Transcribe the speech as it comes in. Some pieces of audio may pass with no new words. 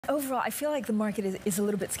Overall, I feel like the market is a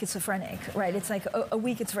little bit schizophrenic, right? It's like a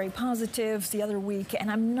week it's very positive, the other week, and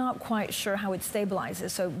I'm not quite sure how it stabilizes.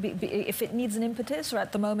 So if it needs an impetus, or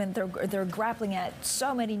at the moment they're grappling at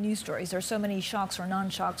so many news stories, there's so many shocks or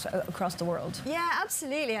non-shocks across the world. Yeah,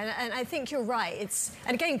 absolutely, and I think you're right.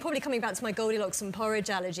 And again, probably coming back to my Goldilocks and porridge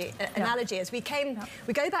analogy, as we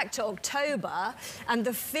go back to October, and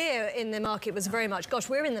the fear in the market was very much, gosh,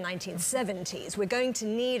 we're in the 1970s. We're going to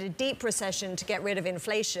need a deep recession to get rid of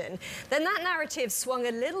inflation. Then that narrative swung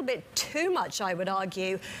a little bit too much, I would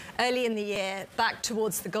argue, early in the year, back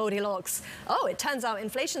towards the Goldilocks. Oh, it turns out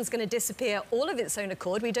inflation's going to disappear all of its own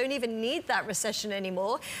accord. We don't even need that recession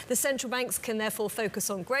anymore. The central banks can therefore focus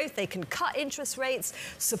on growth. They can cut interest rates,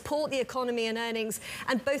 support the economy and earnings,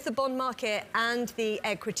 and both the bond market and the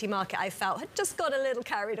equity market, I felt, had just got a little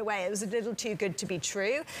carried away. It was a little too good to be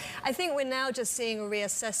true. I think we're now just seeing a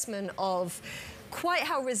reassessment of quite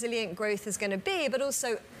how resilient growth is going to be, but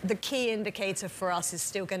also the key indicator for us is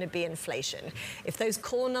still going to be inflation. If those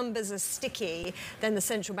core numbers are sticky, then the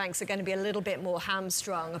central banks are going to be a little bit more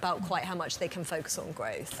hamstrung about quite how much they can focus on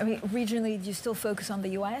growth. I mean, regionally, do you still focus on the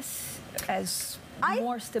US as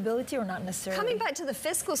more stability, or not necessarily? Coming back to the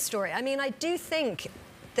fiscal story, I mean, I do think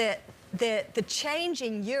that the change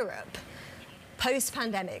in Europe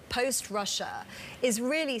post-pandemic, post-Russia, is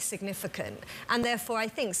really significant. And therefore, I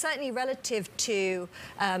think, certainly relative to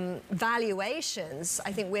valuations,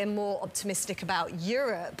 I think we're more optimistic about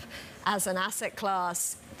Europe as an asset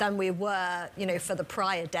class than we were, for the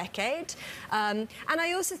prior decade. And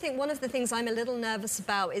I also think one of the things I'm a little nervous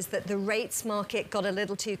about is that the rates market got a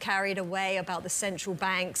little too carried away about the central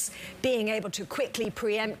banks being able to quickly,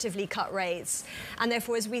 preemptively cut rates. And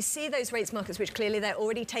therefore, as we see those rates markets, which clearly they're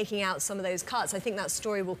already taking out some of those cuts, I think that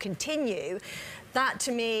story will continue. That,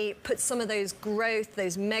 to me, puts some of those growth,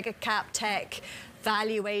 those mega cap tech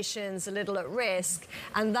valuations a little at risk,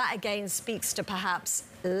 and that again speaks to perhaps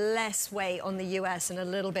less weight on the US and a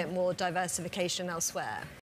little bit more diversification elsewhere.